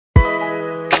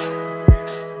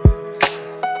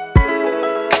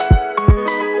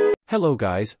Hello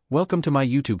guys, welcome to my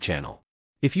YouTube channel.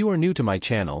 If you are new to my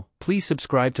channel, please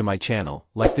subscribe to my channel,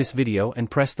 like this video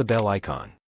and press the bell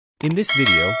icon. In this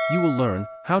video, you will learn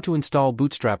how to install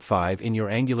Bootstrap 5 in your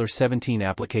Angular 17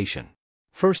 application.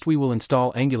 First we will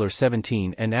install Angular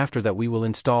 17 and after that we will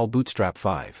install Bootstrap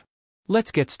 5.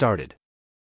 Let's get started.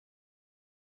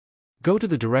 Go to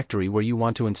the directory where you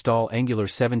want to install Angular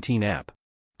 17 app.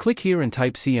 Click here and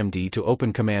type cmd to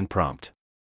open command prompt.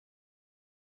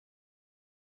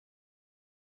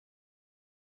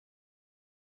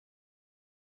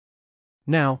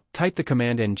 Now, type the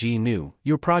command ng-new,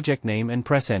 your project name and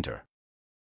press enter.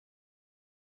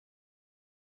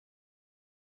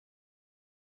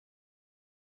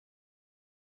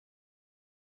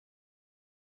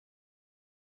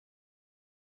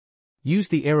 Use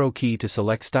the arrow key to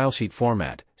select stylesheet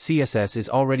format. CSS is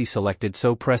already selected,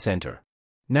 so press enter.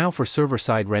 Now for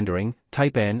server-side rendering,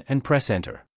 type N and press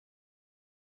enter.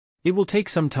 It will take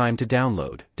some time to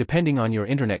download, depending on your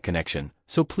internet connection,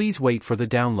 so please wait for the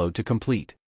download to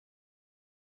complete.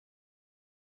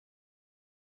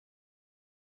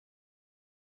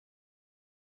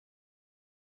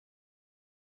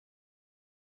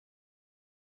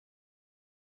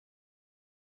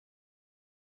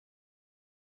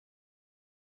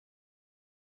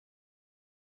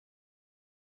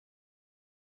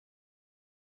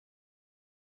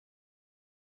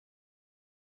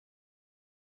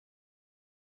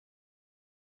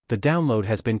 The download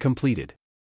has been completed.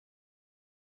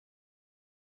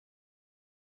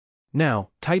 Now,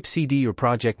 type cd your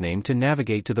project name to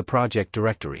navigate to the project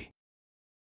directory.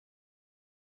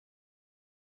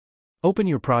 Open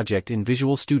your project in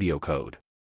Visual Studio Code.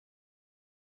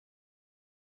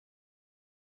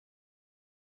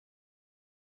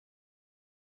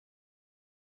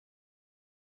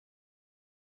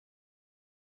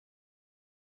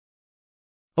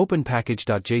 Open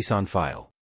package.json file.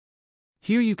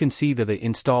 Here you can see that the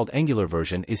installed Angular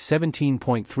version is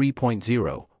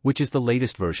 17.3.0, which is the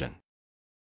latest version.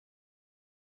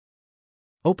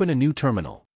 Open a new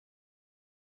terminal.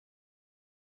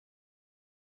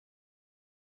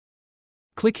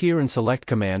 Click here and select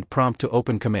Command Prompt to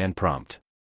open Command Prompt.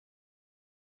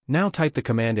 Now type the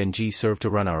command ng-serve to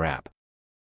run our app.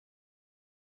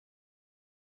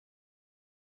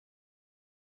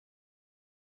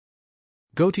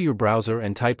 Go to your browser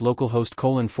and type localhost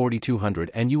 :4200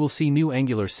 and you will see new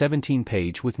Angular 17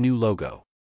 page with new logo.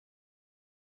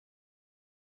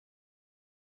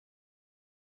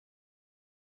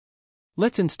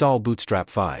 Let's install Bootstrap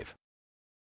 5.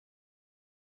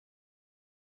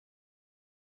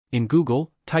 In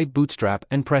Google, type Bootstrap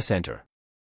and press enter.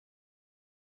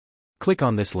 Click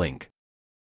on this link.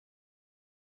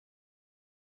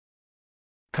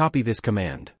 Copy this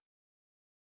command.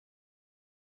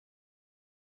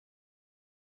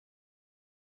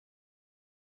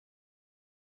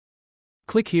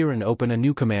 Click here and open a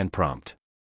new command prompt.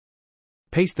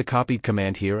 Paste the copied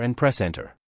command here and press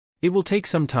enter. It will take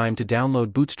some time to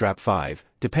download Bootstrap 5,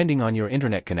 depending on your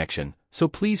internet connection, so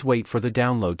please wait for the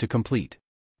download to complete.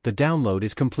 The download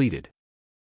is completed.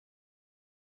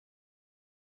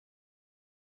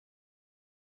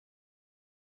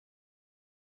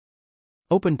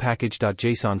 Open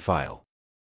package.json file.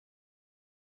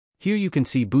 Here you can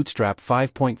see Bootstrap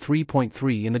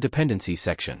 5.3.3 in the dependencies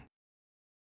section.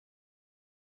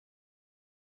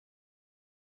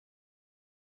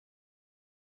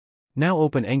 Now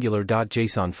open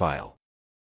angular.json file.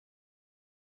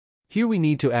 Here we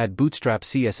need to add Bootstrap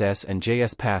CSS and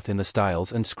JS path in the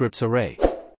styles and scripts array.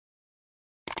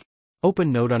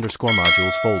 Open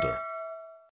node_modules folder.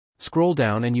 Scroll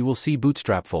down and you will see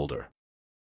Bootstrap folder.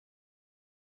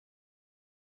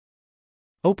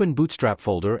 Open Bootstrap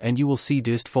folder and you will see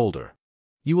dist folder.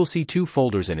 You will see two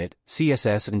folders in it,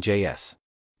 CSS and JS.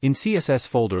 In CSS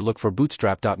folder look for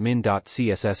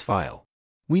bootstrap.min.css file.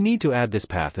 We need to add this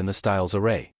path in the styles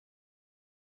array.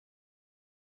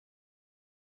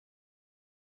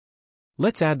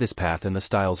 Let's add this path in the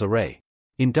styles array.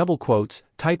 In double quotes,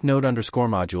 type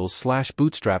node_modules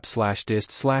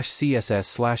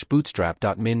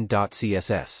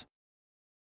 /bootstrap/dist/css/bootstrap.min.css.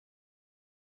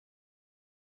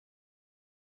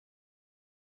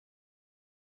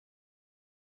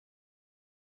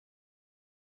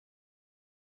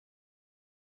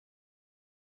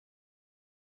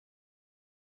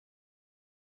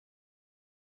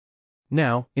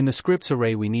 Now, in the scripts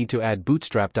array we need to add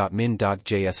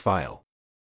bootstrap.min.js file.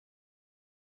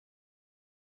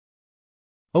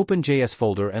 Open JS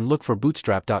folder and look for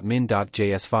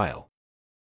bootstrap.min.js file.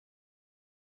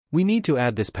 We need to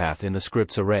add this path in the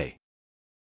scripts array.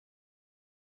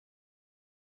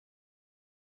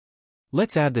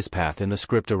 Let's add this path in the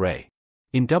script array.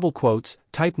 In double quotes,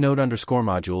 type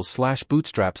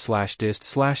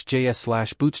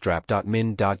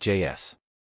node_modules/bootstrap/dist/js/bootstrap.min.js.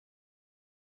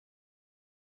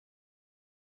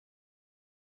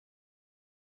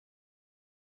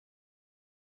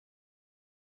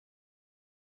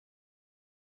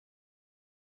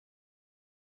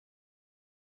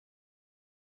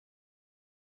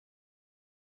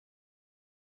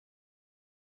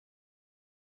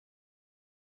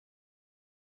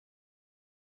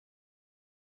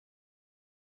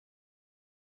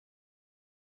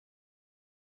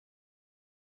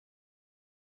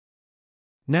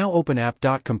 Now open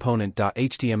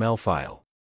app.component.html file.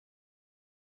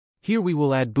 Here we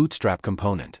will add Bootstrap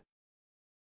component.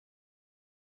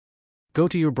 Go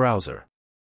to your browser.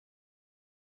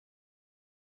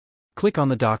 Click on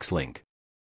the docs link.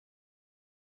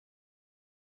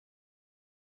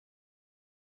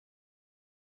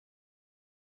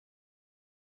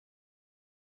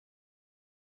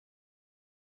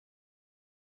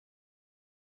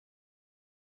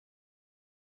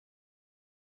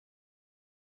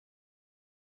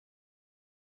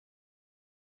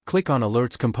 Click on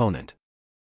Alerts component.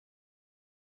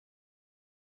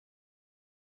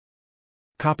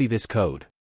 Copy this code.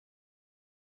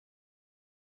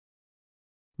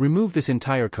 Remove this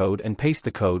entire code and paste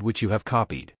the code which you have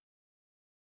copied.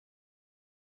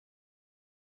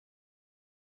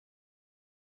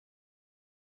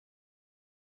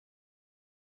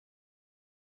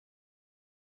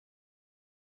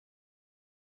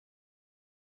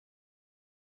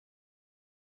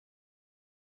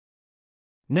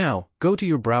 Now, go to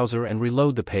your browser and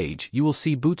reload the page. You will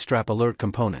see Bootstrap alert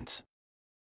components.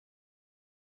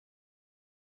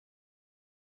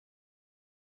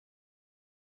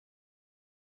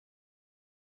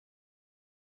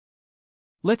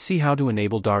 Let's see how to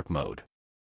enable dark mode.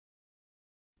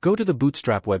 Go to the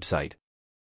Bootstrap website.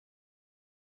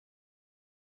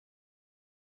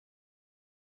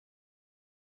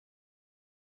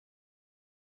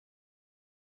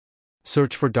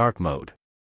 Search for dark mode.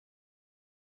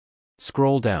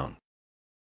 Scroll down.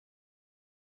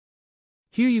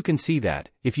 Here you can see that,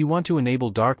 if you want to enable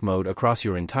dark mode across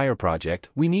your entire project,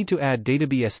 we need to add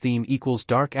database theme equals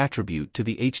dark attribute to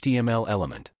the HTML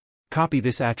element. Copy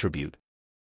this attribute.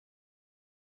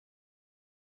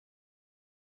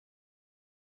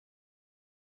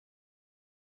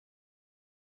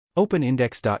 Open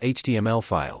index.html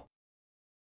file.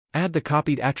 Add the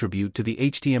copied attribute to the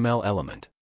HTML element.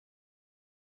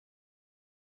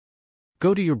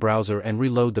 Go to your browser and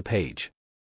reload the page.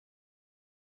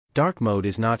 Dark mode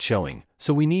is not showing,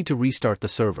 so we need to restart the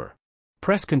server.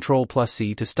 Press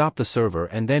Ctrl+C to stop the server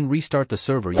and then restart the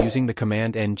server using the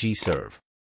command ngserve.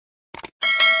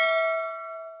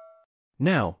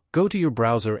 Now, go to your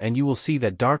browser and you will see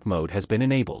that dark mode has been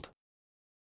enabled.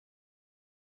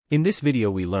 In this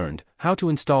video we learned how to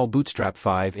install Bootstrap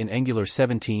 5 in Angular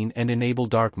 17 and enable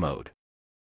dark mode.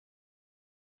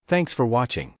 Thanks for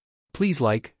watching. Please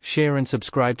like, share and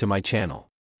subscribe to my channel.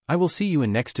 I will see you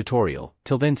in next tutorial.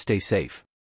 Till then, stay safe.